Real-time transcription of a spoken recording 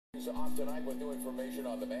is off tonight with new information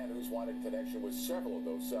on the man who's wanted in connection with several of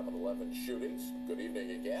those 7-Eleven shootings. Good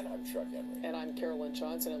evening again. I'm Chuck Henry. And I'm Carolyn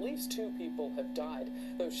Johnson. At least 2 people have died.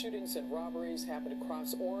 Those shootings and robberies happened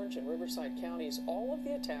across Orange and Riverside counties. All of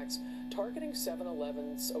the attacks targeting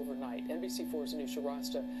 7-Elevens overnight. NBC4's Anusha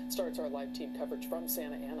Rasta starts our live team coverage from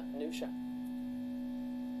Santa Ana. Anusha.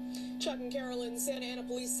 Chuck and Carolyn, Santa Ana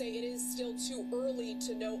police say it is still too early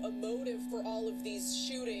to know a motive for all of these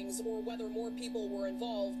shootings or whether more people were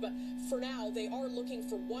involved, but for now they are looking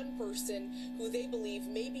for one person who they believe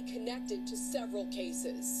may be connected to several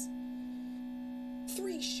cases.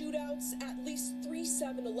 3 shootouts, at least 3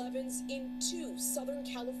 7-Elevens in 2 Southern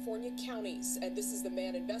California counties, and this is the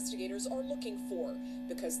man investigators are looking for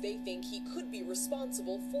because they think he could be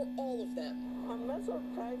responsible for all of them. I'm not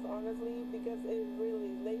surprised, honestly, because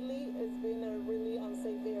lately it's been a really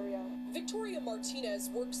unsafe area. Victoria Martinez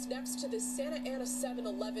works next to the Santa Ana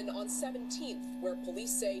 7-Eleven on 17th, where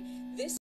police say this